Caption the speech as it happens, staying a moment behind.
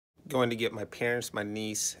going to get my parents, my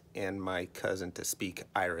niece, and my cousin to speak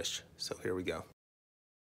Irish. So here we go.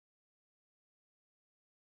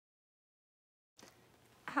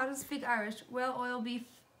 How to speak Irish? Well, oil beef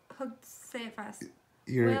hooked. Say it fast.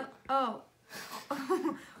 You're Well,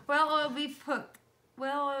 well, oil beef hooked.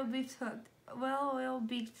 Well, oil beef hooked. Well, oil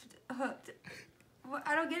beef hooked. What?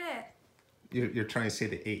 I don't get it. you're trying to say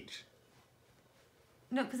the H.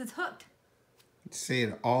 No, because it's hooked. Say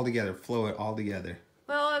it all together. Flow it all together.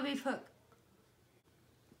 Well, oil beef hooked.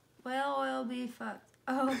 Well, oil beef hooked.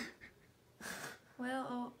 Oh.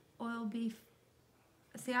 Well, oil beef.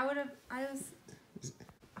 See, I was.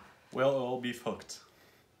 Well, oil beef hooked.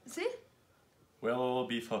 See? Well, oil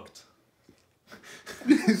beef hooked.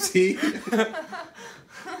 See?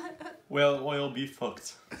 Well, oil beef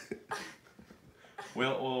hooked.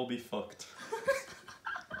 Well, oil beef hooked.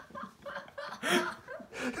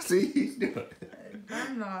 See? He's doing it.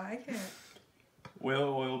 I'm not. I can't.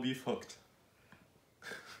 Well, oil beef hooked.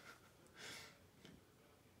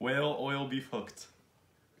 Well, oil beef hooked.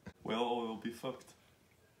 Well, oil beef hooked.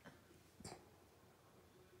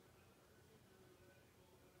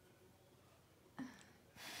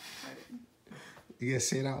 You gotta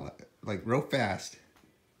say it out like real fast.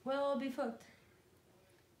 Well, oil beef hooked.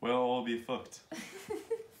 Well, oil beef hooked.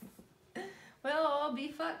 Well, I'll be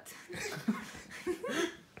fucked. Do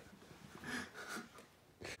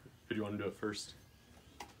you want to do it first?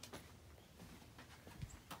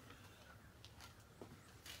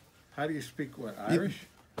 How do you speak what? Irish?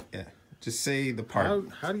 Yeah. Just say the part.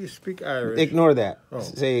 How do you speak Irish? Ignore that. Oh.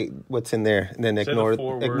 Say what's in there, and then Say the ignore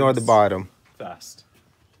four the words. bottom. Fast.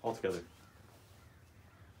 All together.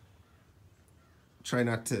 Try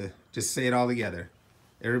not to just say it all together.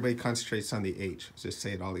 Everybody concentrates on the H. Just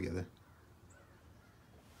say it all together.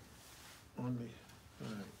 All right.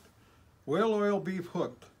 Well, oil beef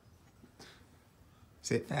hooked.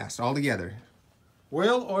 Say it fast, all together.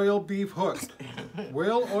 Well, oil beef hooked.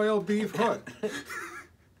 Well, oil beef hooked.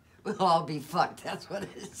 We'll all be fucked. That's what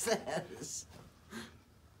it says.